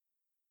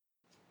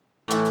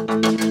Is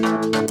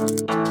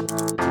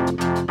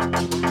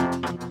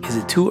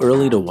it too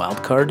early to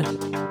wildcard?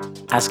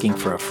 Asking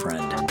for a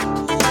friend.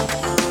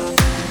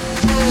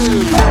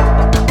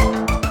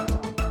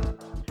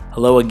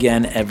 Hello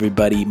again,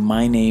 everybody.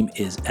 My name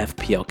is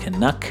FPL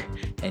Canuck,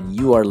 and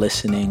you are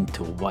listening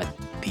to What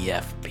the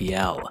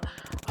FPL.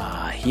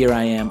 Here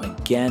I am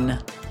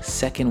again,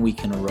 second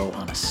week in a row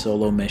on a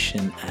solo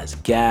mission as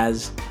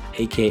Gaz,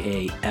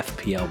 aka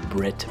FPL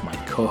Brit, my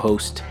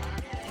co-host,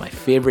 my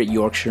favorite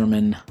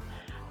Yorkshireman,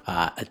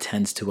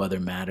 attends to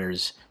other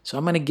matters. So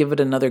I'm going to give it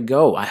another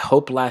go. I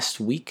hope last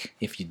week,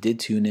 if you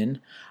did tune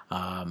in,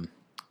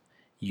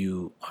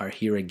 you are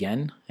here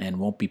again and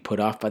won't be put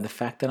off by the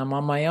fact that I'm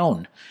on my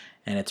own.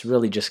 And it's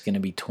really just going to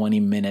be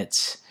 20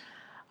 minutes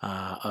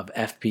of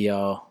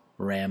FPL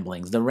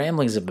ramblings. The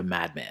ramblings of a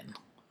madman.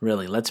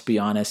 Really, let's be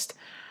honest.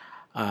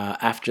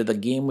 After the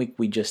game week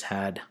we just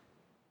had,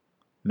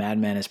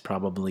 madman is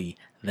probably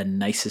the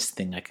nicest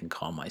thing I can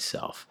call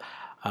myself.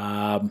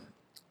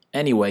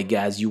 Anyway,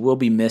 guys, you will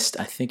be missed.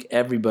 I think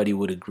everybody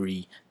would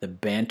agree. The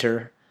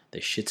banter, the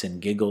shits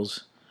and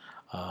giggles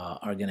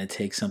are going to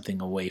take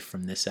something away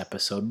from this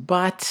episode.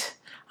 But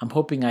I'm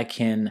hoping I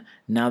can,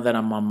 now that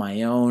I'm on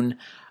my own,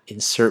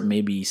 insert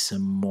maybe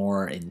some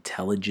more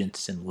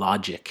intelligence and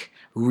logic,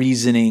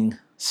 reasoning,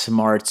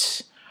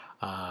 smarts,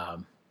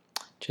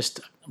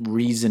 just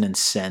reason and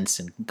sense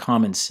and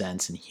common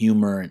sense and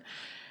humor. And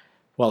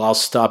well, I'll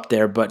stop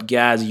there. But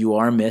Gaz, you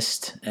are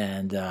missed,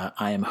 and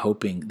I am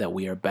hoping that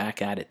we are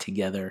back at it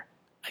together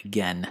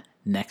again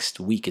next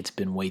week. It's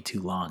been way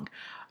too long.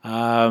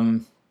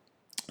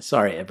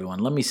 Sorry, everyone.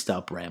 Let me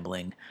stop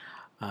rambling.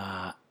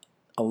 A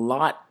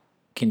lot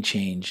can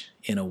change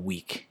in a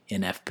week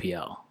in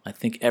FPL. I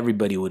think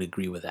everybody would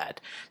agree with that.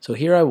 So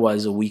here I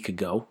was a week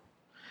ago,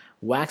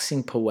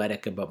 waxing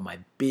poetic about my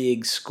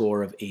big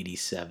score of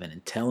 87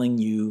 and telling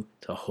you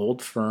to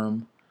hold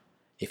firm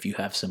if you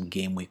have some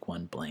game week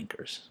 1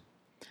 blankers.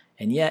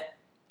 And yet,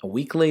 a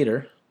week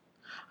later,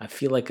 I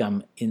feel like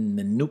I'm in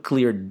the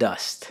nuclear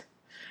dust,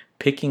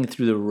 picking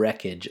through the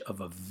wreckage of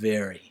a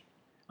very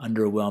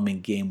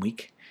underwhelming game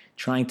week,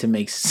 trying to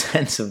make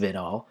sense of it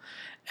all,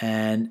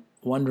 and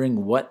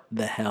wondering what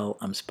the hell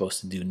I'm supposed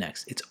to do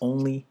next. It's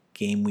only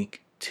game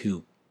week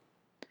 2.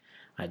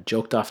 I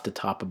joked off the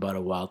top about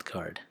a wild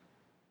card,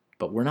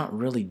 but we're not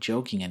really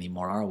joking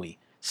anymore, are we?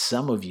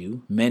 Some of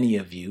you, many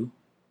of you,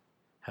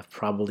 have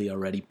probably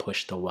already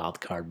pushed the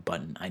wildcard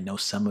button. I know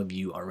some of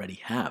you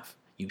already have.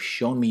 You've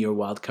shown me your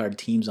wildcard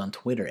teams on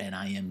Twitter, and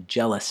I am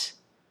jealous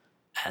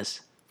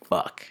as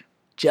fuck.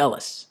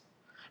 Jealous.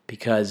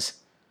 Because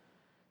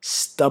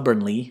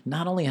stubbornly,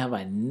 not only have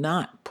I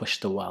not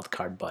pushed the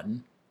wildcard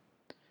button,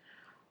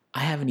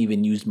 I haven't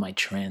even used my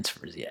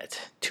transfers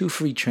yet. 2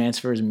 free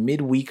transfers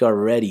midweek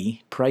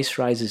already. Price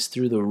rises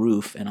through the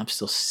roof, and I'm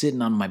still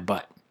sitting on my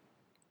butt.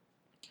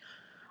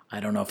 I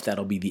don't know if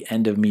that'll be the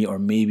end of me or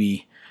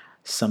maybe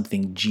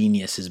something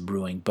genius is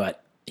brewing,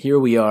 but here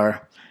we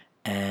are,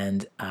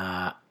 and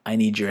I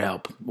need your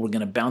help. We're going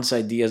to bounce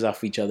ideas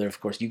off each other.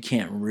 Of course, you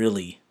can't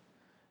really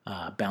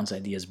bounce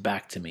ideas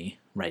back to me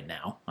right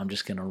now. I'm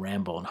just going to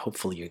ramble, and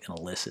hopefully you're going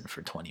to listen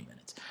for 20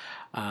 minutes.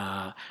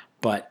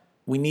 But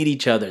we need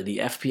each other. The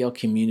FPL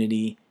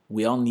community,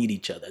 we all need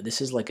each other.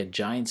 This is like a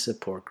giant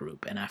support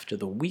group, and after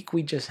the week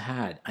we just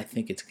had, I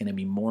think it's going to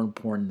be more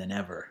important than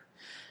ever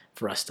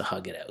for us to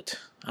hug it out.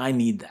 I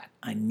need that.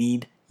 I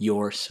need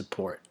your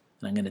support.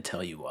 And I'm going to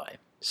tell you why.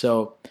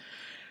 So,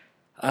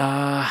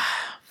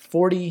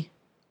 40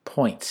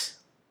 points.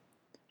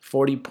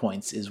 40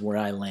 points is where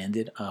I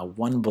landed,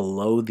 one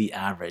below the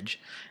average,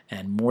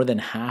 and more than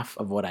half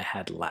of what I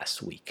had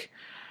last week.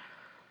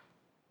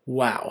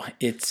 Wow,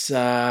 it's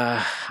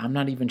I'm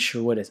not even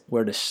sure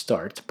where to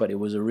start, but it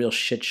was a real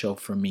shit show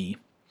for me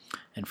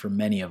and for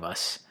many of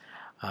us.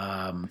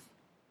 I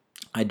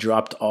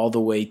dropped all the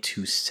way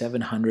to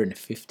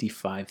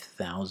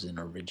 755,000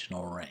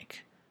 original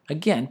rank.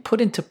 Again,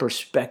 put into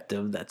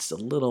perspective, that's a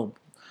little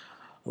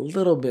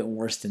bit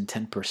worse than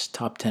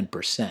top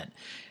 10%.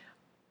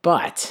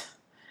 But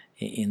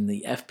in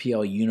the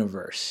FPL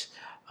universe,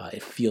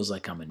 it feels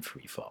like I'm in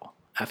free fall.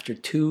 After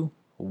 2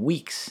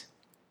 weeks.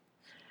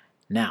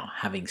 Now,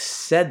 having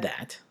said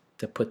that,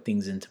 to put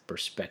things into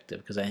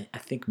perspective, because I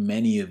think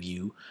many of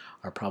you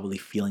are probably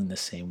feeling the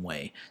same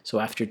way. So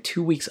after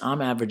 2 weeks,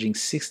 I'm averaging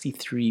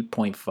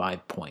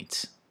 63.5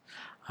 points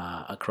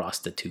across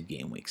the 2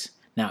 game weeks.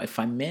 Now, if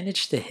I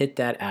managed to hit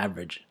that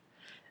average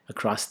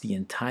across the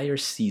entire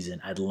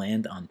season, I'd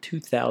land on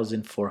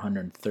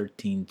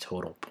 2,413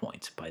 total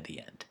points by the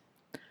end.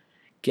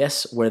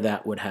 Guess where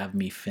that would have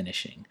me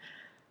finishing?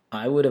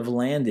 I would have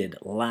landed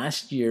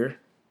last year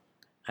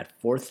at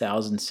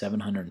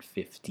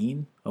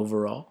 4,715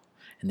 overall,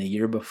 and the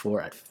year before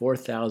at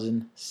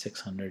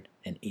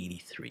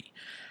 4,683.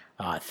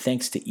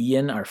 Thanks to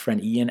Ian, our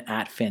friend Ian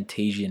at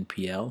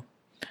FantasianPL.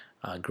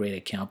 Great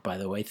account, by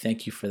the way.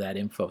 Thank you for that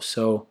info.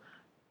 So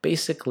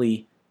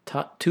basically,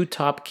 two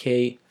top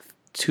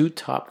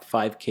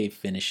 5K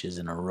finishes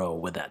in a row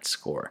with that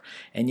score.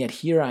 And yet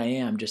here I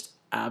am just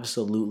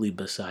absolutely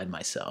beside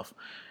myself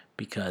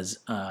because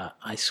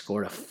I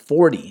scored a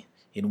 40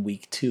 in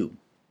week 2.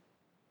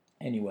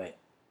 Anyway,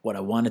 what I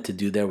wanted to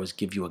do there was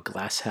give you a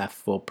glass half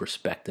full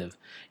perspective.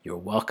 You're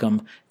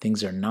welcome.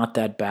 Things are not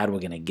that bad. We're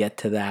going to get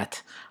to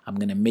that. I'm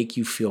going to make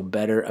you feel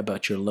better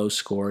about your low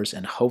scores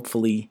and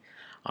hopefully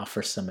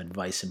offer some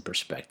advice and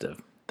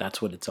perspective.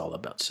 That's what it's all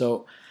about.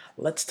 So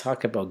let's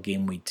talk about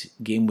game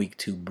week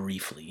 2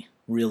 briefly,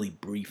 really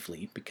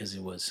briefly, because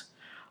it was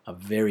a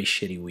very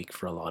shitty week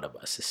for a lot of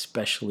us,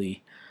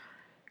 especially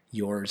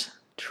yours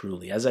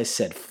truly. As I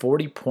said,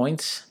 40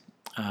 points.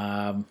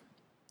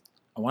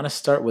 I want to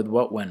start with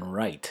what went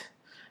right,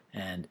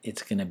 and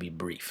it's going to be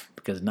brief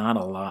because not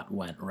a lot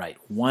went right.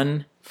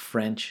 One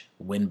French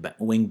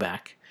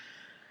wingback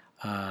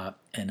and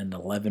an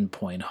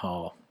 11-point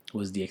haul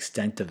was the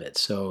extent of it.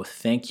 So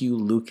thank you,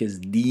 Lucas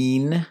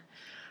Dean.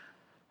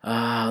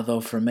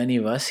 Though for many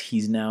of us,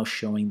 he's now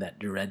showing that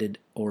dreaded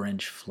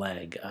orange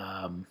flag.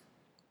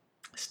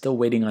 Still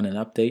waiting on an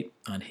update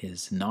on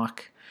his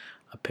knock.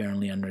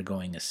 Apparently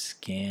undergoing a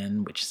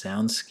scan, which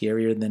sounds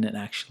scarier than it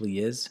actually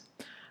is.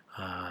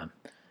 The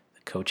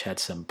coach had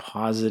some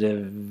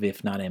positive,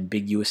 if not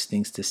ambiguous,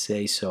 things to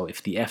say. So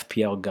if the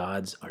FPL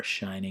gods are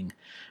shining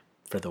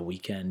for the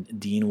weekend,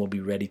 Dean will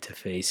be ready to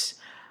face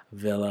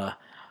Villa.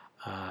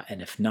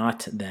 And if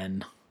not,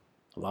 then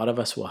a lot of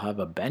us will have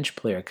a bench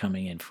player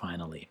coming in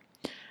finally.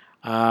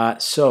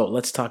 So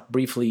let's talk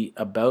briefly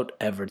about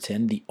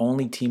Everton, the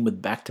only team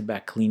with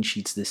back-to-back clean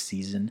sheets this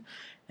season.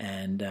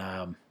 And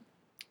I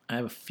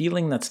have a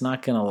feeling that's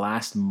not going to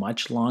last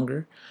much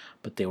longer,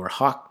 but they were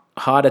hot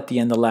at the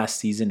end of last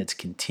season. It's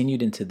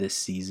continued into this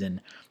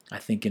season. I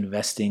think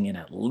investing in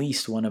at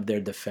least one of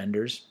their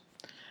defenders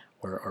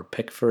or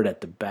Pickford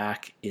at the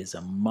back is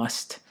a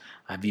must.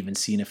 I've even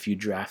seen a few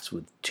drafts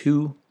with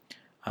 2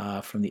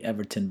 from the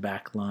Everton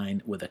back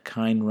line with a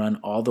kind run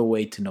all the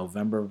way to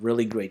November.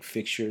 Really great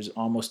fixtures,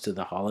 almost to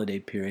the holiday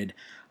period.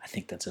 I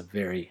think that's a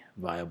very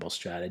viable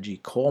strategy.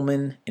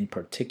 Coleman in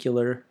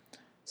particular,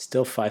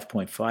 still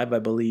 5.5, I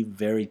believe.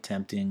 Very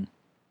tempting,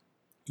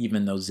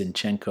 even though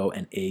Zinchenko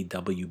and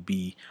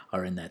AWB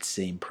are in that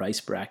same price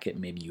bracket.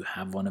 Maybe you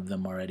have one of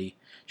them already.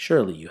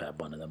 Surely you have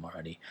one of them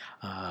already.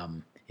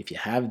 If you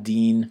have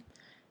Dean,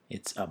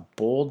 it's a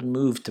bold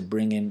move to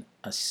bring in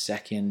a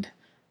second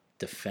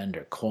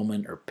defender,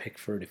 Coleman or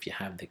Pickford, if you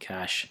have the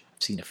cash.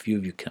 I've seen a few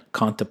of you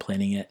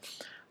contemplating it.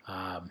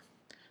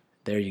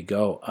 There you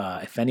go.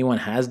 If anyone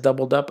has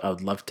doubled up, I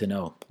would love to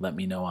know. Let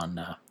me know on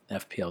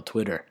FPL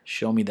Twitter.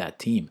 Show me that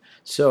team.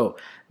 So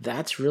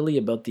that's really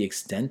about the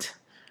extent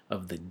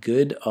of the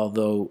good,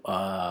 although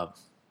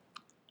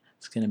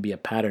it's going to be a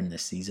pattern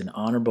this season.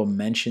 Honorable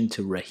mention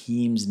to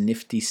Raheem's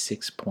nifty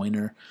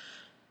 6-pointer.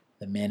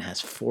 The man has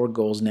 4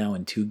 goals now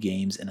in 2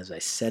 games, and as I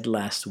said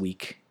last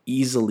week,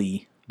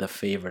 easily the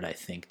favorite, I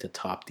think, to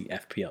top the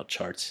FPL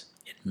charts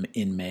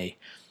in May.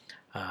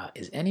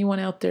 Is anyone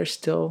out there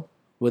still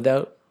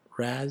without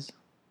Raz?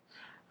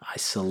 I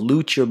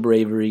salute your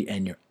bravery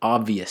and your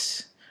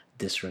obvious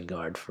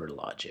disregard for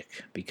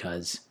logic,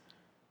 because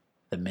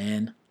the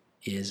man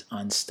is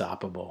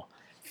unstoppable.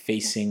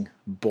 Facing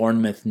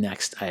Bournemouth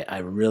next, I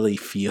really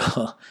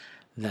feel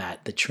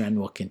that the trend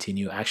will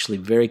continue. Actually,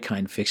 very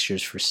kind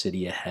fixtures for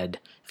City ahead.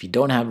 If you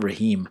don't have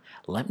Raheem,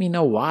 let me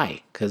know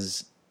why,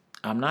 because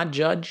I'm not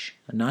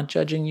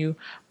judging you,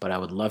 but I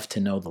would love to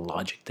know the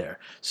logic there.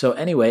 So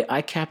anyway,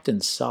 I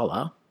captained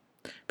Salah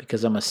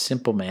because I'm a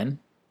simple man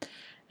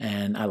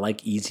and I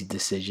like easy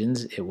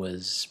decisions. It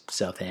was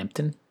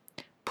Southampton.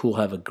 Poole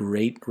have a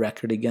great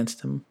record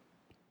against him,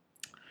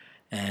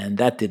 and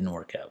that didn't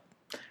work out.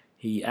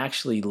 He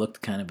actually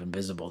looked kind of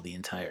invisible the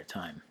entire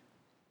time,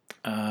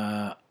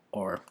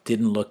 or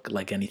didn't look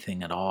like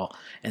anything at all.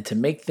 And to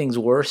make things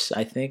worse,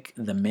 I think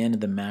the man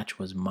of the match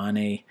was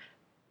Mane.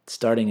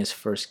 Starting his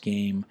first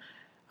game,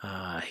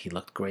 he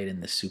looked great in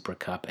the Super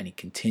Cup, and he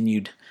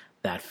continued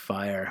that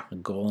fire, a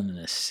goal and an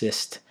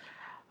assist.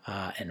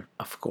 And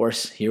of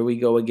course, here we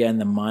go again,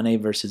 the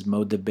Mane versus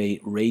Mo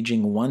debate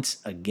raging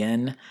once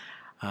again.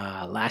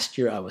 Last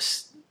year,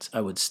 I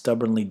would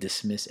stubbornly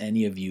dismiss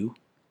any of you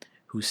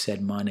who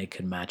said Mane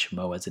could match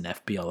Mo as an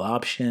FPL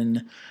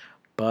option,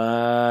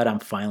 but I'm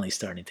finally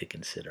starting to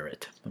consider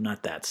it. I'm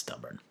not that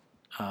stubborn.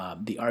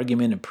 The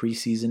argument in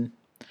preseason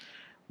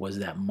was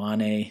that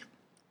Mane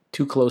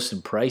too close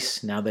in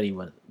price now that he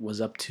was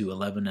up to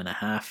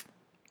 11.5.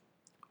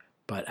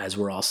 But as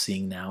we're all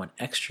seeing now, an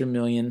extra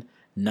million,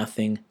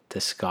 nothing to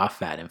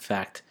scoff at. In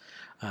fact,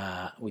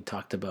 we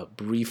talked about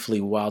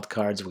briefly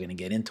wildcards. We're going to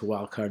get into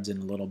wildcards in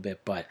a little bit,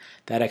 but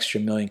that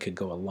extra million could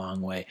go a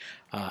long way.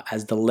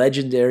 As the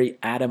legendary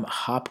Adam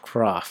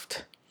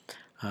Hopcroft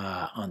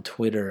on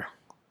Twitter,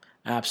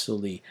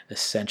 absolutely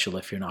essential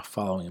if you're not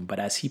following him. But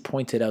as he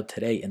pointed out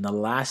today, in the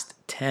last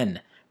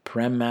 10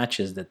 Prem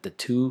matches that the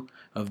two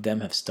of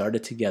them have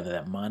started together,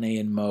 that Mane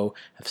and Mo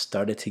have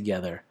started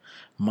together,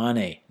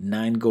 Mane,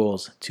 9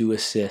 goals, 2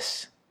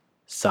 assists.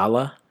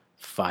 Salah,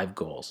 5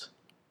 goals,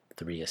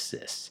 3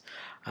 assists.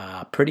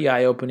 Pretty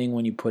eye-opening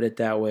when you put it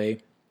that way.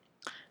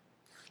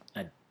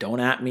 I Don't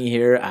at me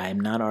here. I'm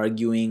not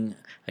arguing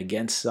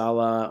against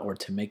Salah or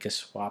to make a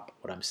swap.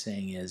 What I'm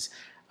saying is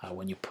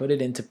when you put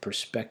it into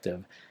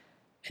perspective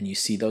and you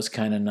see those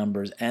kind of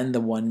numbers and the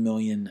 1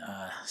 million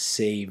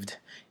saved,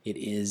 it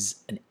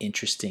is an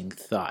interesting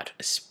thought,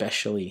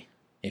 especially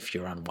if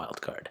you're on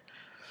wildcard.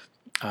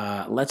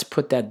 Let's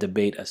put that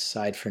debate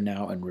aside for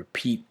now and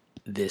repeat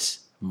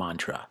this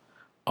mantra.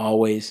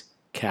 Always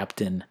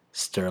Captain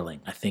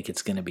Sterling. I think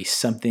it's going to be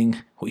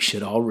something we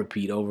should all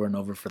repeat over and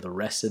over for the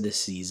rest of the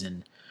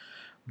season.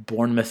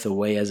 Bournemouth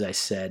away, as I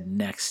said,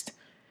 next.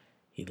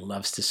 He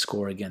loves to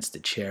score against the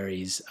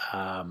Cherries.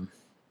 I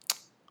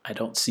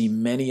don't see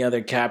many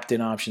other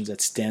captain options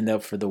that stand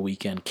out for the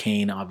weekend.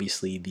 Kane,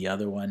 obviously, the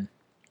other one,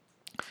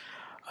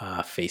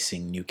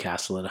 facing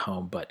Newcastle at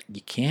home. But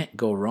you can't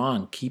go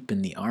wrong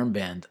keeping the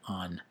armband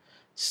on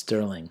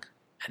Sterling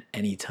at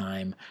any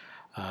time.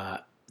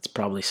 It's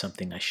probably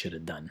something I should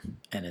have done.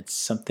 And it's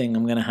something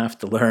I'm going to have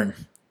to learn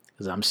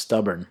because I'm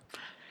stubborn.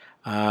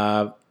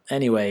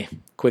 Anyway,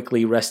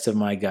 quickly, rest of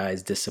my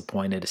guys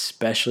disappointed,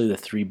 especially the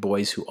three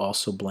boys who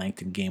also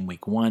blanked in game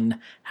week 1.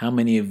 How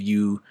many of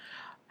you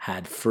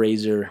had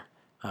Fraser,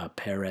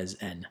 Perez,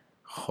 and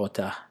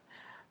Jota?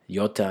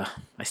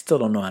 I still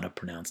don't know how to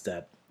pronounce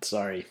that.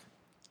 Sorry.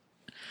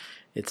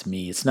 It's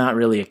me. It's not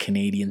really a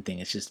Canadian thing.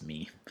 It's just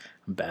me.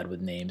 I'm bad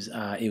with names.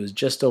 It was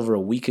just over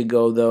a week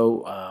ago,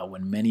 though,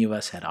 when many of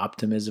us had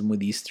optimism with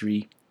these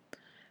three.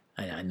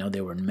 I know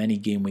there were many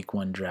game week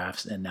 1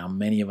 drafts, and now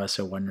many of us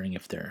are wondering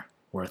if they're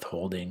worth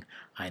holding.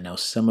 I know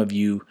some of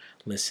you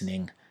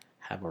listening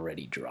have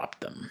already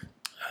dropped them.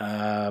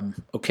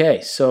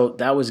 Okay, so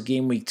that was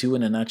game week 2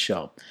 in a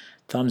nutshell.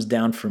 Thumbs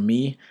down for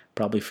me,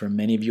 probably for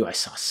many of you. I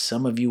saw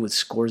some of you with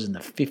scores in the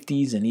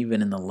 50s and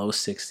even in the low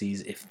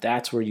 60s. If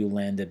that's where you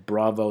landed,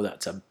 bravo.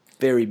 That's a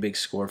very big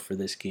score for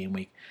this game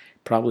week.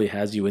 Probably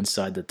has you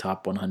inside the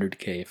top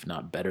 100K, if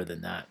not better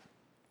than that.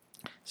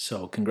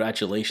 So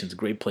congratulations,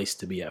 great place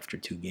to be after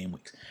 2 game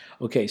weeks.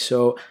 Okay,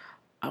 so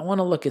I want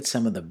to look at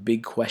some of the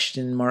big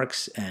question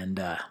marks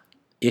and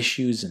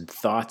issues and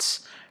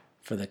thoughts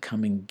for the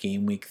coming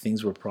game week,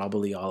 things we're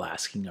probably all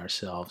asking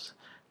ourselves.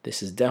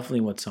 This is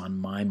definitely what's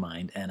on my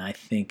mind, and I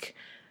think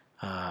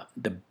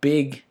the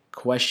big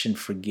question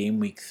for game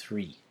week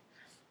 3,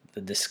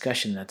 the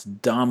discussion that's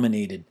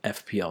dominated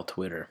FPL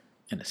Twitter,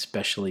 and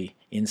especially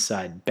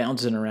inside,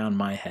 bouncing around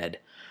my head,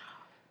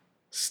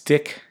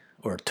 stick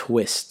or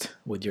twist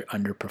with your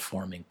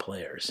underperforming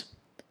players.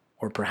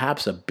 Or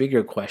perhaps a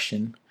bigger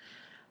question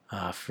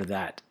for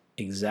that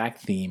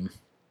exact theme,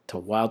 to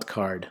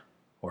wildcard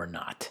or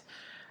not.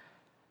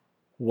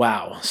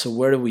 Wow, so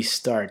where do we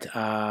start?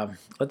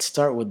 Let's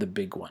start with the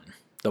big one,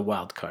 the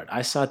wildcard.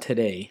 I saw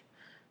today,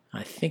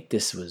 I think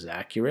this was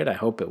accurate, I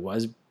hope it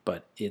was,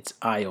 but it's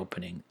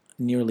eye-opening.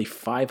 Nearly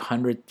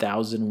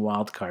 500,000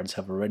 wildcards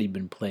have already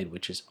been played,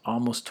 which is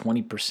almost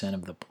 20%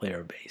 of the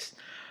player base.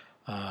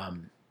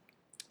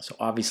 So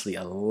obviously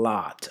a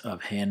lot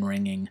of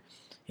hand-wringing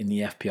in the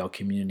FPL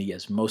community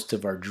as most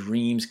of our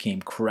dreams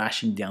came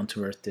crashing down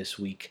to earth this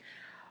week.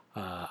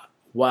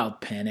 Wild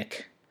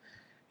panic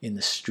in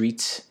the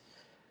streets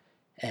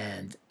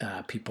and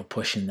people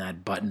pushing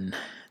that button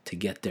to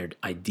get their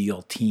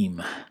ideal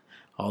team.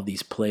 All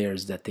these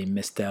players that they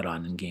missed out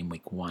on in game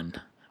week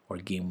 1 or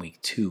game week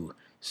 2.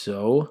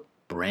 So,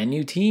 brand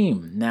new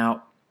team.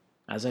 Now,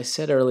 as I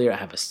said earlier, I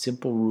have a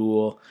simple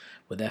rule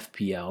with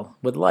FPL,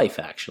 with life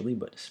actually,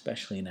 but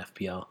especially in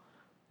FPL,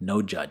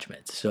 no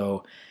judgment.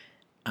 So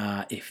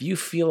if you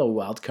feel a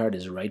wildcard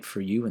is right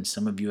for you, and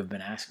some of you have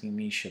been asking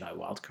me, should I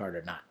wildcard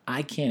or not?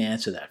 I can't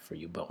answer that for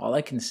you, but all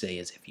I can say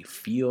is if you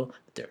feel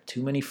that there are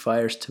too many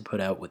fires to put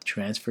out with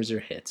transfers or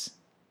hits,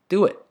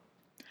 do it.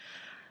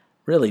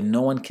 Really,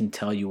 no one can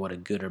tell you what a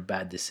good or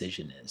bad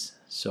decision is.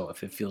 So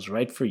if it feels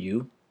right for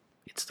you,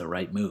 it's the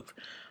right move.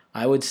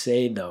 I would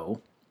say,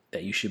 though,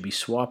 that you should be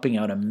swapping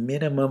out a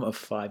minimum of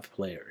 5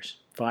 players.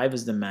 5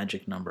 is the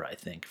magic number, I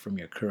think, from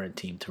your current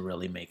team to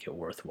really make it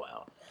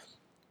worthwhile.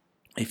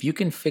 If you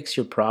can fix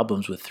your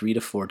problems with 3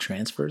 to 4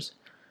 transfers,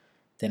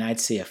 then I'd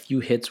say a few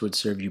hits would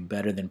serve you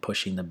better than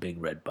pushing the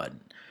big red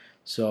button.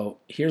 So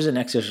here's an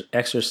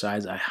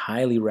exercise I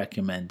highly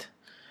recommend.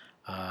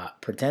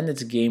 Pretend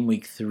it's game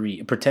week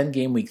 3. Pretend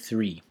game week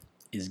 3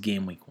 is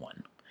game week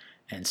 1.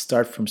 And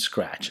start from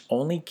scratch.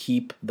 Only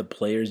keep the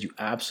players you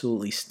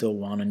absolutely still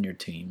want on your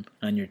team,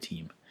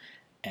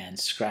 and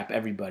scrap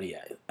everybody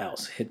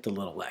else. Hit the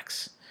little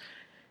X.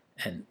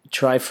 And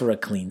try for a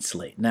clean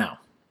slate. Now,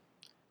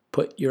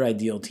 put your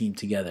ideal team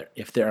together.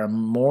 If there are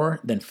more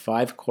than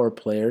 5 core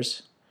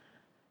players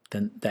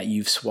that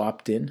you've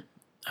swapped in,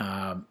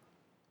 then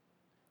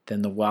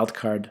the wild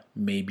card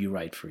may be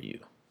right for you.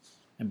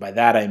 And by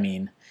that I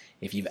mean,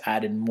 if you've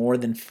added more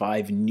than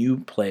 5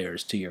 new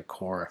players to your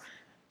core,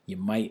 you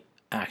might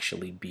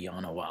actually be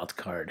on a wild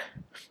card.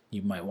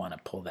 You might want to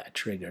pull that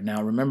trigger.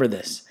 Now remember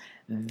this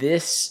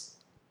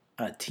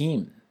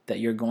team that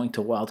you're going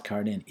to wild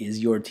card in is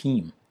your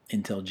team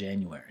until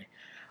January.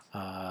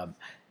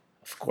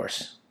 Of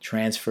course,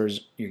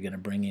 transfers, you're going to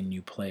bring in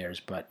new players,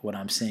 but what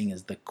I'm saying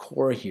is the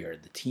core here,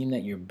 the team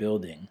that you're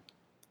building,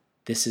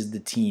 this is the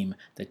team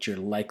that you're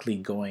likely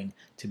going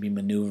to be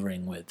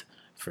maneuvering with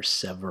for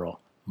several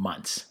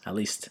months. At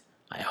least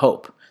I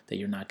hope that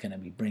you're not going to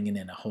be bringing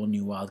in a whole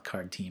new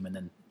wildcard team and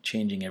then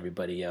changing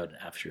everybody out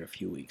after a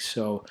few weeks.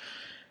 So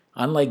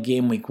unlike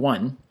game week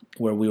 1,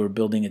 where we were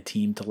building a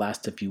team to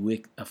last a few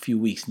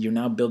weeks, you're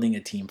now building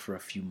a team for a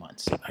few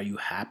months. Are you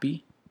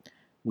happy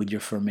with your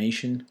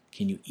formation?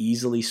 Can you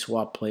easily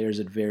swap players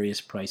at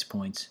various price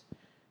points?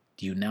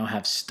 Do you now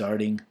have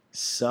starting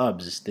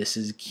subs? This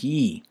is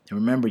key. And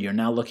remember, you're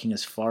now looking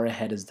as far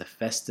ahead as the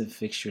festive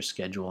fixture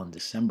schedule in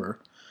December.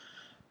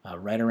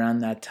 Right around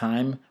that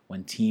time,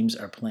 when teams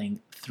are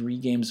playing 3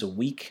 games a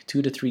week,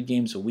 2 to 3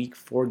 games a week,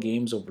 4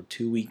 games over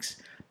 2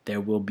 weeks,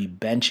 there will be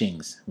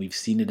benchings. We've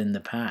seen it in the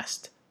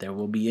past. There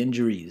will be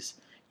injuries.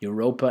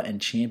 Europa and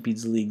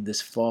Champions League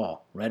this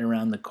fall, right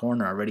around the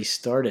corner, already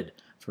started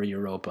for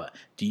Europa.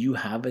 Do you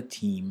have a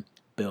team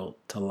built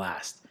to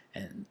last?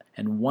 And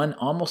one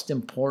almost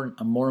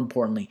important, more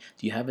importantly,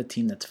 do you have a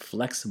team that's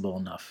flexible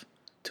enough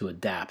to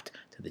adapt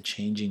to the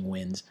changing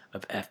winds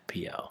of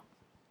FPL?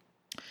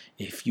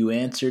 If you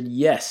answered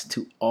yes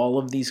to all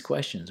of these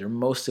questions or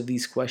most of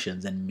these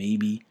questions, then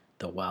maybe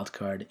the wild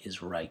card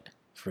is right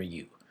for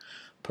you.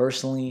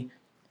 Personally,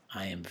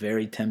 I am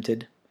very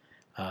tempted,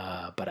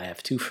 but I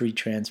have 2 free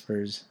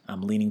transfers.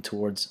 I'm leaning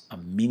towards a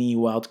mini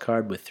wild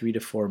card with 3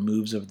 to 4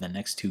 moves over the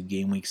next 2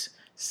 game weeks,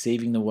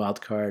 saving the wild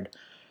card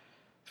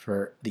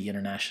for the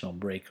international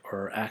break,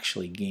 or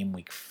actually game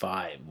week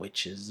 5,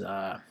 which is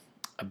a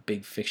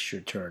big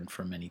fixture turn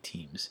for many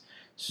teams.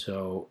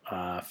 So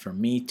for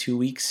me, 2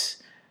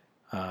 weeks,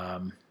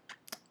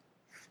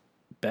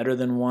 better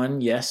than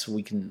 1. Yes,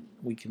 we can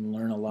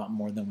learn a lot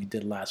more than we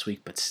did last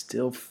week, but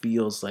still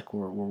feels like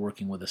we're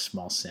working with a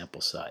small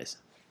sample size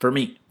for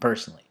me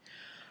personally.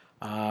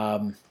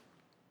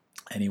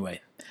 Anyway,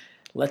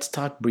 let's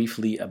talk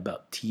briefly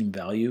about team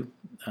value.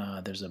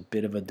 There's a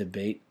bit of a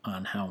debate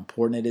on how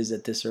important it is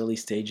at this early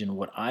stage, and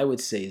what I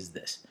would say is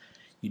this: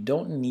 you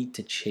don't need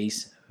to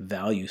chase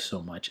value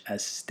so much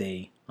as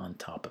stay on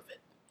top of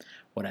it.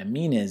 What I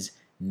mean is,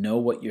 know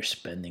what your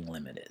spending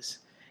limit is.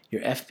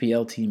 Your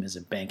FPL team is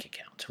a bank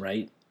account,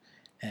 right?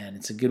 And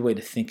it's a good way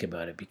to think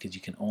about it because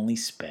you can only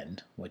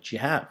spend what you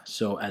have.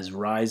 So as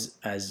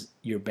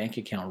your bank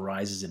account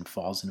rises and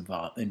falls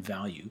in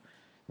value,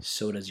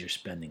 so does your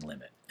spending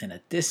limit. And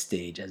at this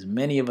stage, as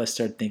many of us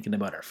start thinking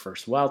about our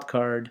first wild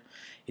card,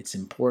 it's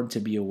important to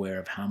be aware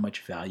of how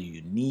much value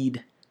you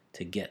need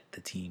to get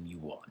the team you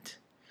want.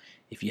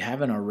 If you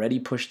haven't already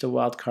pushed the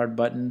wild card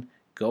button,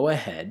 go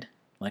ahead.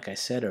 Like I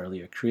said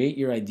earlier, create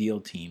your ideal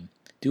team.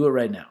 Do it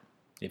right now.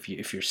 If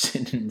you're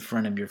sitting in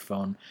front of your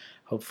phone,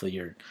 hopefully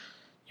you're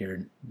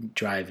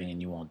driving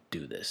and you won't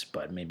do this,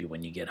 but maybe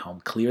when you get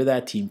home, clear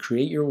that team,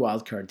 create your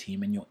wildcard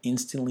team, and you'll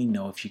instantly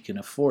know if you can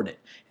afford it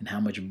and how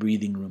much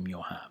breathing room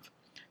you'll have.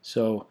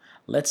 So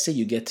let's say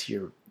you get to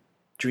your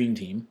dream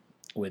team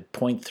with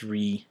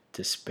 0.3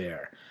 to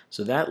spare.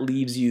 So that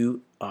leaves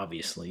you,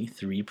 obviously,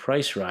 3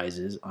 price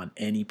rises on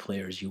any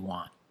players you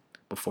want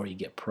before you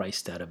get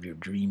priced out of your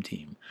dream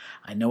team.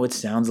 I know it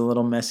sounds a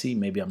little messy.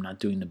 Maybe I'm not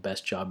doing the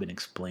best job in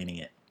explaining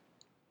it.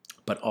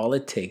 But all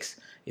it takes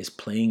is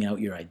playing out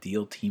your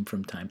ideal team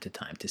from time to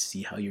time to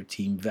see how your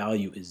team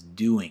value is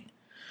doing.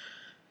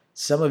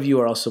 Some of you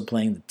are also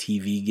playing the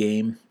TV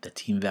game, the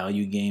team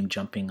value game,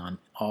 jumping on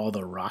all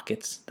the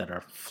rockets that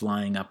are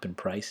flying up in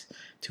price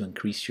to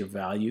increase your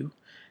value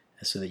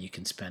so that you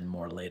can spend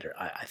more later.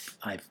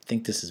 I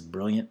think this is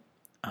brilliant.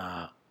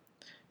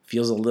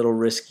 Feels a little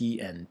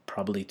risky and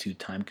probably too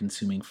time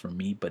consuming for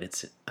me, but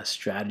it's a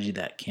strategy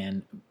that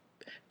can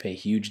pay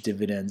huge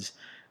dividends.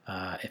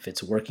 If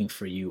it's working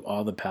for you,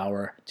 all the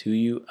power to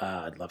you.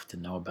 I'd love to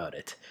know about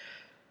it.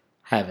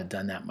 I haven't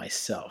done that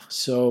myself.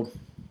 So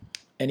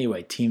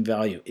anyway, team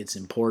value, it's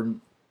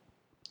important,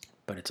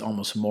 but it's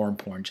almost more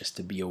important just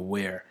to be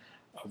aware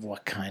of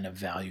what kind of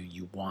value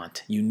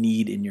you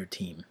need in your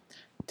team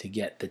to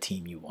get the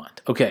team you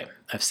want. Okay,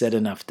 I've said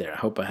enough there. I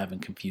hope I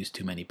haven't confused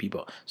too many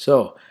people.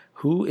 So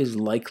who is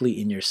likely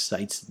in your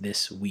sights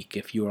this week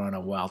if you are on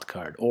a wild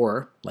card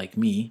or, like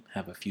me,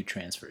 have a few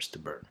transfers to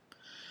burn?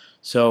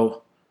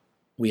 So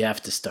we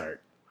have to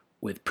start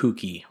with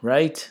Pookie,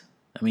 right?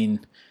 I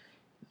mean,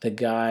 the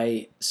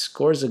guy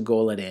scores a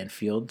goal at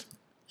Anfield,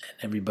 and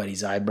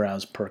everybody's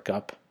eyebrows perk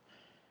up.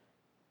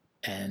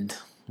 And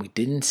we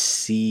didn't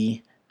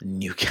see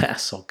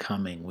Newcastle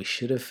coming. We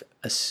should have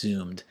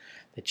assumed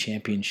the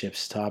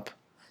Championship's top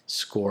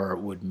scorer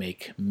would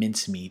make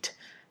mincemeat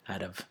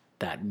out of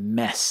that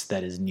mess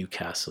that is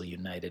Newcastle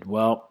United.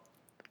 Well,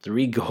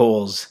 3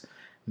 goals,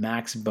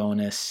 max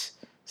bonus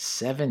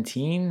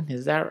 17,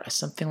 is that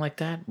something like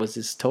that? Was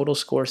his total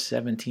score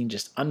 17?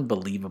 Just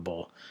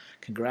unbelievable.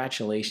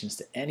 Congratulations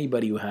to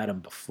anybody who had him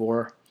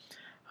before.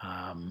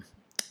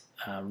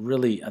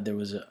 Really, there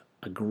was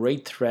a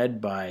great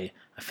thread by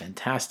a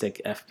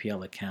fantastic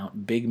FPL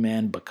account, Big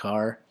Man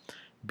Bakar,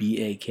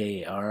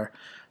 Bakar,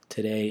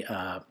 today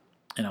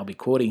and I'll be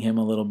quoting him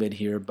a little bit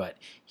here, but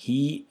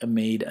he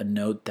made a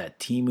note that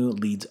Timu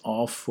leads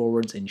all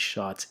forwards in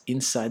shots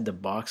inside the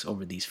box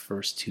over these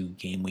first 2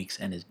 game weeks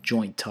and is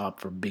joint top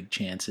for big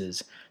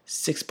chances.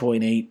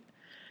 6.8,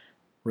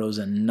 rose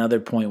another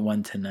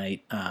 0.1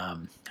 tonight.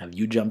 Have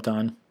you jumped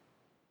on?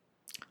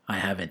 I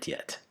haven't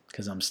yet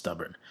because I'm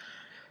stubborn.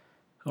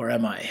 Or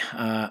am I?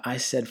 I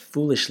said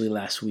foolishly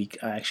last week,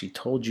 I actually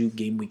told you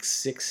game week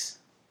 6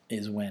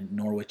 is when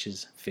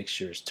Norwich's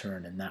fixtures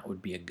turn, and that would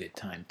be a good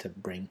time to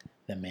bring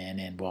the man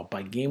in. Well,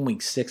 by game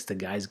week 6, the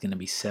guy's going to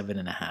be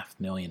 $7.5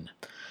 million,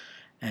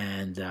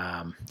 and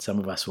some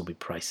of us will be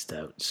priced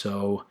out.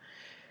 So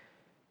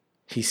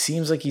he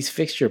seems like he's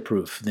fixture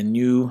proof. The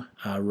new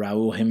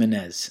Raul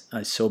Jimenez.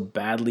 I so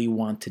badly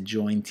want to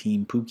join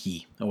Team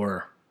Pookie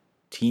or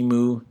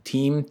Timu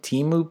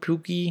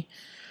Pookie.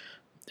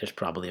 There's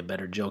probably a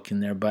better joke in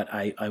there, but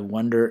I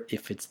wonder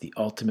if it's the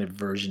ultimate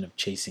version of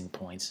chasing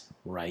points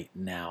right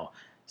now.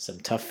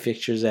 Some tough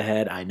fixtures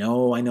ahead. I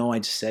know. I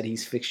just said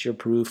he's fixture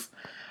proof.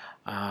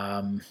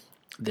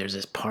 There's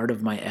this part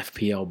of my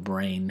FPL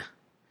brain.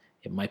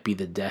 It might be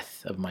the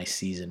death of my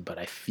season, but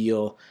I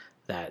feel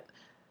that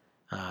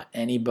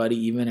anybody,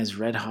 even as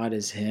red hot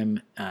as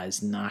him,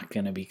 is not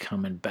going to be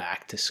coming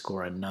back to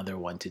score another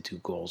 1 to 2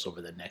 goals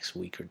over the next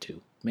week or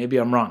two. Maybe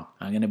I'm wrong.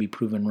 I'm going to be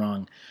proven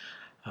wrong.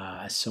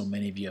 As so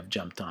many of you have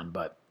jumped on,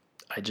 but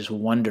I just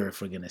wonder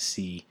if we're going to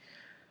see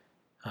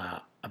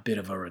a bit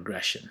of a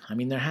regression. I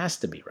mean, there has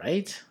to be,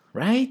 right?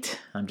 Right?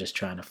 I'm just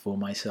trying to fool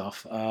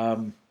myself.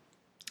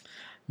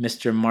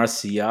 Mr.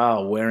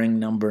 Martial, wearing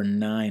number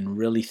 9,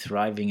 really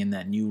thriving in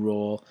that new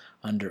role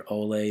under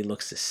Ole,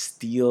 looks to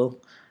steal.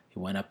 He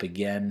went up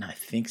again, I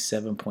think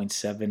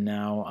 7.7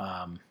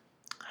 now.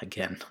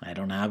 Again, I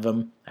don't have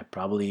him. I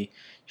probably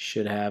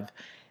should have.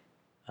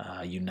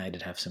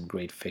 United have some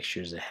great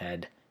fixtures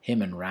ahead.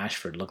 Him and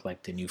Rashford look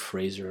like the new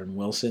Fraser and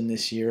Wilson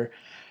this year.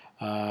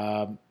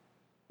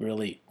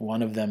 Really,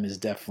 one of them is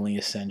definitely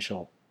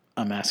essential.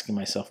 I'm asking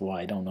myself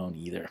why I don't own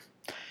either.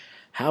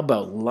 How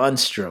about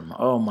Lundstrom?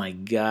 Oh my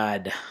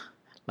God.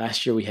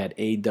 Last year we had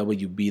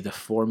AWB, the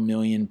 £4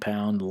 million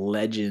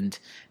legend.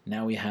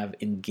 Now we have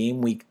in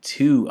game week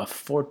 2 a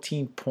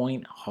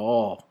 14-point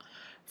haul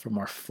from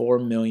our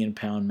 £4 million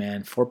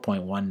man.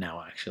 4.1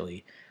 now,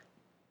 actually.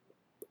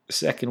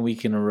 Second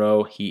week in a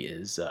row, he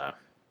is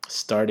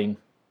starting,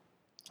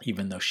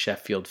 even though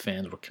Sheffield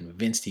fans were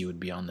convinced he would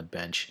be on the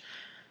bench.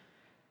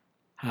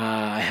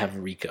 I have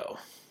Rico,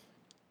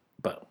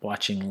 but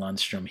watching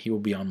Lundstrom, he will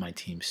be on my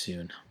team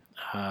soon.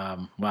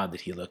 Wow,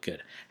 did he look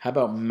good. How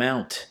about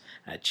Mount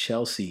at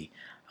Chelsea?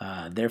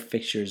 Their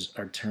fixtures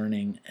are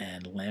turning,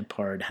 and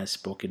Lampard has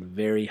spoken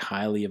very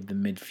highly of the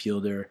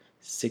midfielder.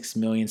 6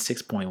 million,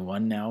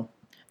 6.1 now.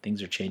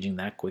 Things are changing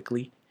that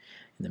quickly.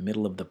 In the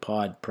middle of the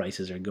pod,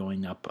 prices are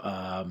going up.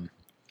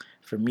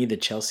 For me, the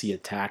Chelsea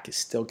attack is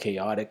still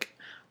chaotic.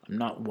 I'm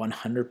not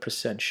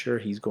 100% sure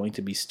he's going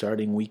to be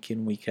starting week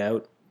in, week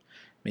out.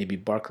 Maybe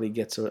Barkley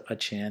gets a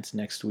chance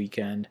next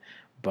weekend,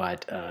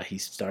 but he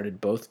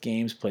started both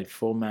games, played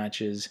full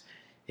matches.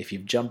 If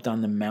you've jumped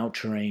on the Mount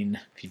train,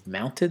 if you've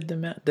mounted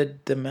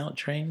the Mount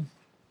train,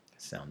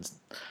 sounds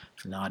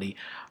naughty,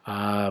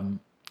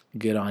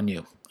 good on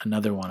you.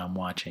 Another one I'm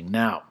watching.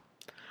 Now,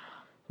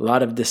 a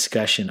lot of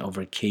discussion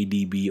over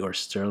KDB or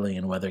Sterling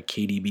and whether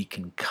KDB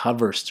can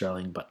cover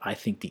Sterling, but I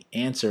think the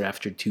answer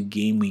after 2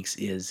 game weeks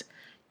is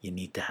you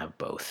need to have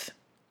both.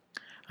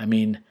 I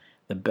mean,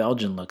 the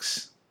Belgian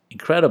looks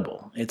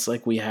incredible. It's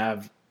like we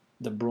have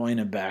De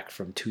Bruyne back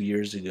from 2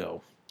 years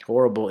ago.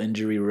 Horrible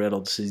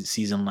injury-riddled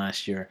season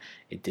last year.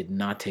 It did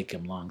not take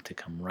him long to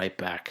come right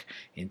back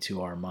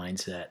into our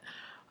mindset.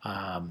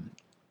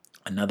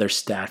 Another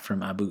stat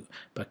from Abu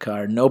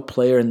Bakar: no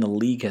player in the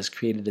league has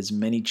created as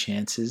many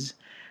chances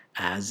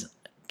as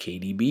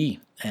KDB.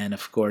 And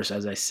of course,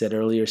 as I said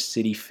earlier,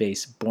 City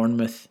face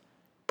Bournemouth,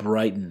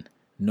 Brighton,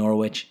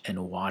 Norwich,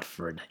 and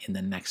Watford in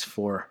the next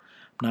 4.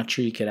 I'm not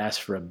sure you could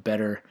ask for a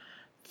better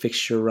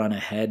fixture run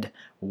ahead.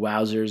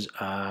 Wowzers.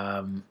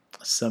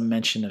 Some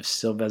mention of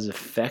Silva's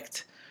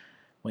effect.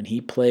 When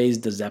he plays,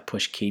 does that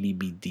push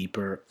KDB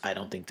deeper? I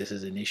don't think this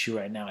is an issue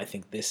right now. I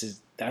think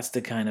that's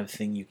the kind of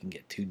thing you can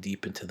get too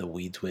deep into the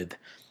weeds with.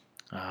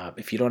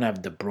 If you don't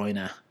have De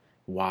Bruyne,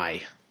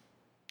 why?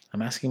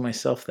 I'm asking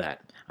myself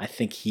that. I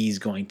think he's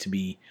going to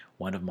be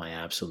one of my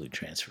absolute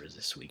transfers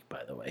this week,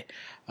 by the way.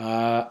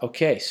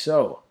 Okay,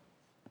 so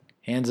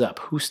hands up.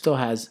 Who still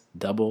has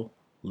double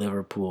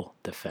Liverpool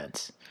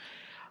defense?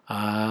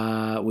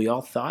 We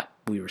all thought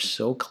we were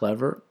so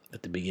clever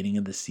at the beginning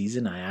of the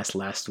season. I asked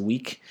last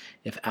week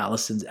if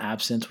Alisson's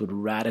absence would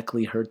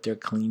radically hurt their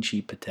clean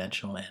sheet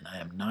potential, and I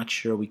am not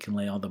sure we can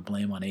lay all the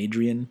blame on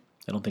Adrian.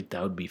 I don't think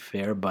that would be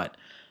fair, but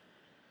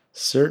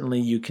certainly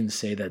you can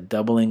say that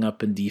doubling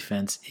up in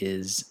defense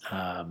is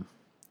on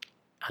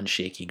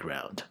shaky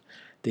ground.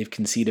 They've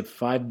conceded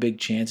 5 big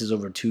chances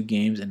over 2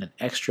 games and an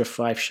extra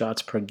 5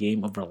 shots per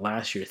game over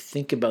last year.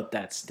 Think about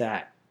that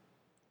stat.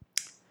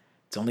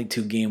 It's only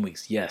 2 game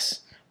weeks,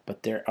 yes,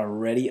 but they're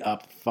already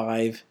up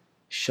 5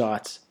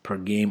 shots per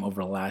game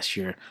over last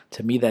year.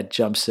 To me, that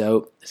jumps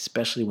out,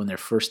 especially when their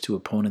first two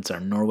opponents are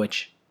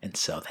Norwich and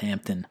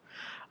Southampton.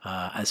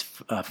 As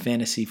a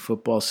fantasy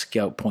football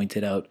scout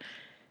pointed out,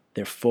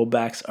 their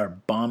fullbacks are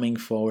bombing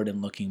forward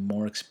and looking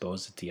more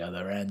exposed at the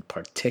other end,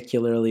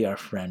 particularly our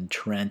friend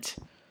Trent.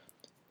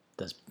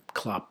 Does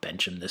Klopp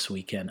bench him this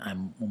weekend?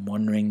 I'm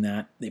wondering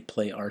that. They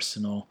play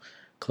Arsenal.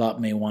 Klopp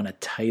may want a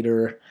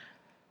tighter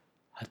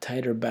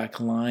back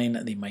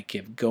line. They might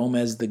give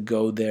Gomez the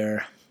go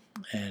there,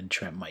 and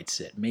Trent might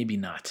sit. Maybe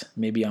not.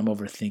 Maybe I'm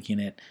overthinking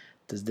it.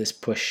 Does this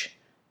push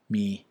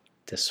me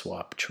to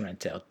swap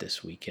Trent out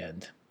this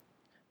weekend,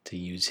 to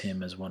use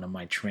him as one of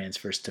my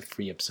transfers to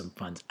free up some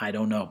funds? I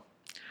don't know.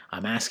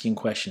 I'm asking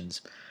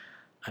questions.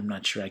 I'm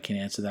not sure I can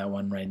answer that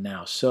one right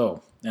now.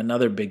 So,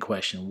 another big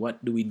question.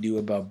 What do we do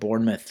about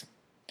Bournemouth?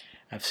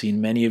 I've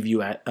seen many of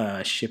you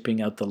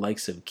shipping out the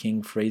likes of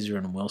King, Fraser,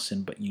 and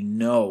Wilson, but you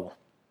know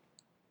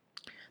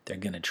they're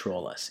going to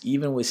troll us.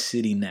 Even with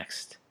City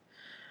next,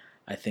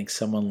 I think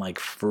someone like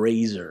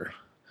Fraser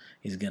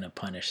is going to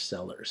punish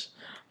sellers.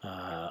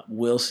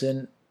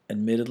 Wilson,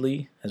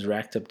 admittedly, has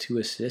racked up 2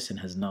 assists and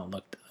has not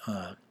looked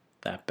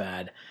that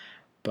bad,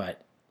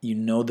 but you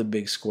know the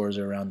big scores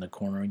are around the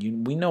corner.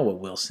 We know what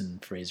Wilson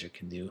and Fraser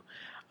can do.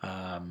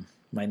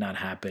 Might not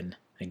happen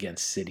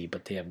against City,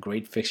 but they have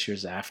great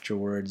fixtures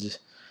afterwards.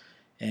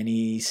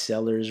 Any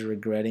sellers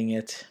regretting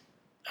it?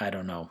 I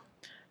don't know.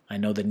 I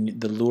know the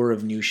lure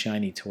of new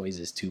shiny toys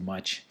is too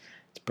much.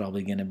 It's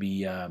probably going to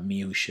be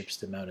me who ships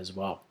them out as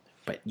well.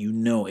 But you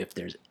know, if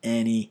there's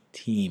any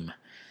team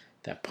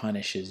that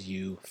punishes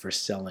you for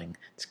selling,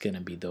 it's going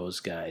to be those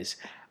guys.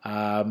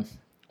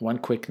 One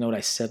quick note,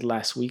 I said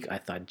last week I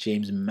thought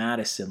James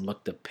Maddison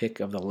looked the pick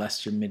of the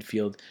Leicester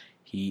midfield.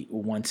 He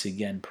once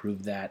again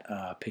proved that,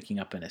 picking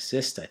up an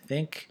assist, I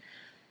think.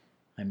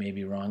 I may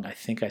be wrong. I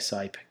think I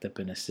saw he picked up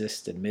an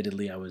assist.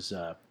 Admittedly, I was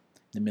in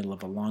the middle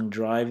of a long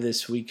drive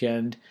this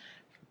weekend,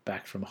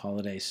 back from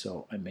holiday,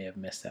 so I may have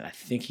missed that. I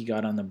think he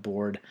got on the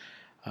board.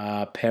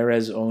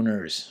 Perez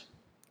owners,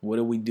 what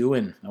are we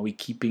doing? Are we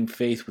keeping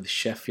faith with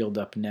Sheffield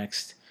up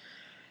next?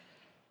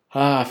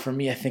 For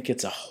me, I think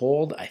it's a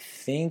hold. I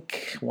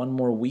think one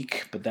more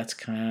week, but that's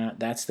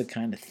the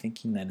kind of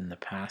thinking that in the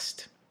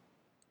past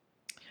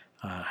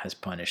has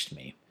punished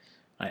me.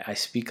 I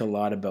speak a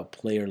lot about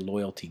player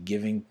loyalty,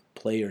 giving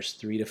players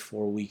 3 to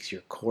 4 weeks.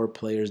 Your core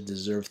players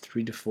deserve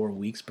 3 to 4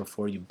 weeks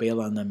before you bail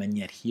on them, and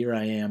yet here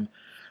I am,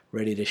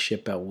 ready to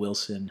ship out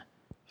Wilson,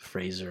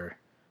 Fraser,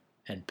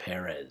 and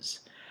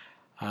Perez.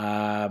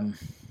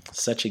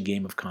 Such a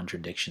game of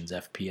contradictions,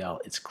 FPL.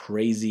 It's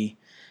crazy.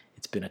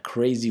 It's been a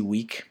crazy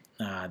week.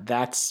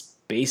 That's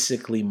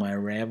basically my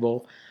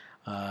ramble.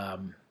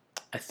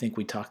 I think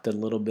we talked a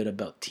little bit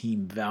about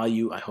team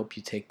value. I hope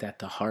you take that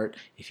to heart.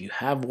 If you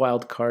have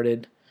wild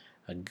carded,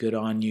 good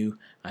on you.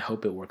 I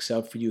hope it works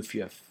out for you. If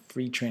you have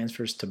free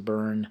transfers to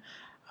burn,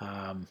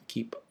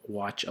 keep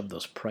watch of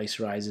those price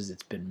rises.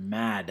 It's been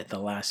mad the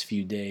last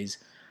few days.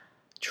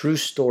 True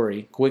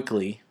story,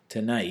 quickly,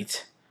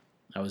 tonight,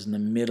 I was in the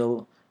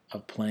middle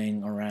of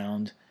playing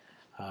around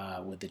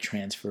with the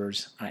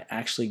transfers. I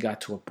actually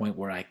got to a point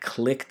where I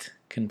clicked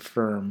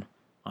confirm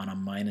on a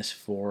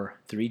 -4,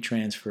 3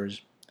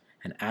 transfers,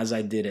 and as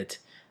I did it,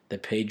 the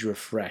page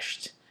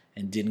refreshed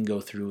and didn't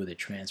go through with the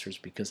transfers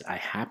because I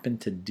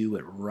happened to do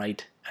it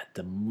right at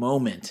the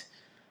moment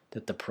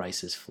that the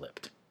prices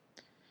flipped.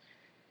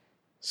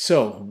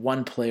 So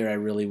one player I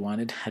really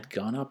wanted had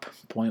gone up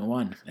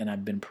 0.1, and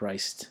I've been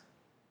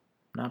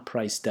not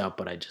priced out,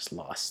 but I just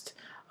lost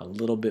a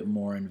little bit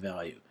more in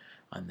value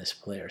on this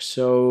player.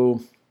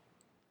 So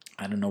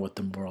I don't know what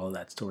the moral of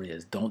that story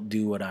is. Don't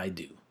do what I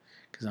do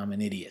because I'm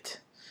an idiot.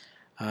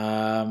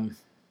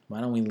 Why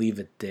don't we leave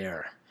it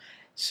there?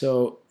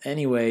 So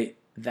anyway,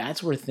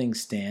 that's where things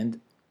stand.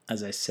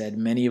 As I said,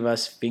 many of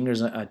us fingers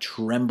are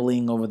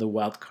trembling over the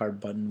wildcard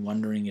button,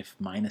 wondering if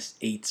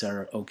 -8s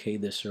are okay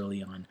this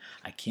early on.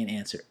 I can't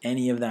answer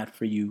any of that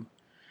for you,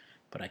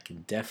 but I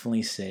can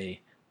definitely say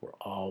we're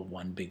all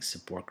one big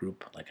support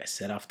group. Like I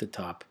said off the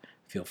top,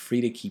 feel free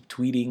to keep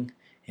tweeting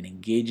and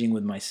engaging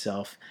with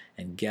myself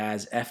and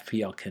Gaz,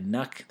 FPL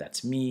Canuck,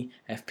 that's me,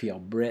 FPL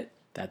Brit,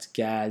 that's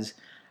Gaz.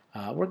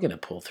 We're going to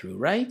pull through,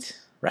 right?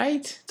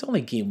 Right? It's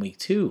only game week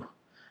 2.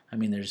 I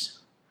mean, there's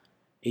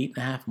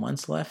 8.5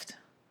 months left.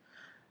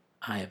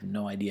 I have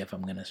no idea if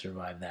I'm going to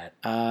survive that.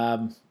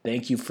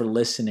 Thank you for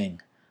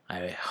listening.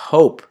 I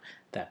hope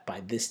that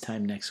by this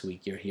time next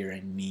week, you're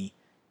hearing me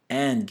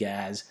and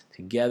Gaz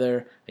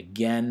together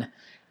again.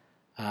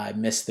 I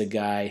miss the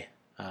guy.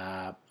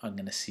 I'm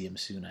going to see him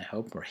soon, I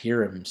hope, or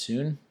hear him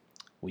soon.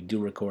 We do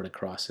record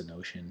across an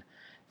ocean.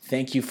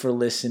 Thank you for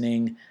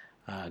listening.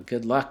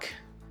 Good luck.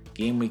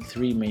 Game week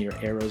 3, may your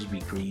arrows be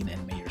green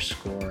and may your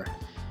score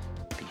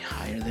be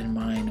higher than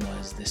mine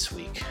was this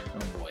week.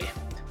 Oh boy.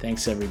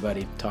 Thanks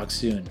everybody. Talk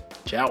soon.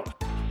 Ciao.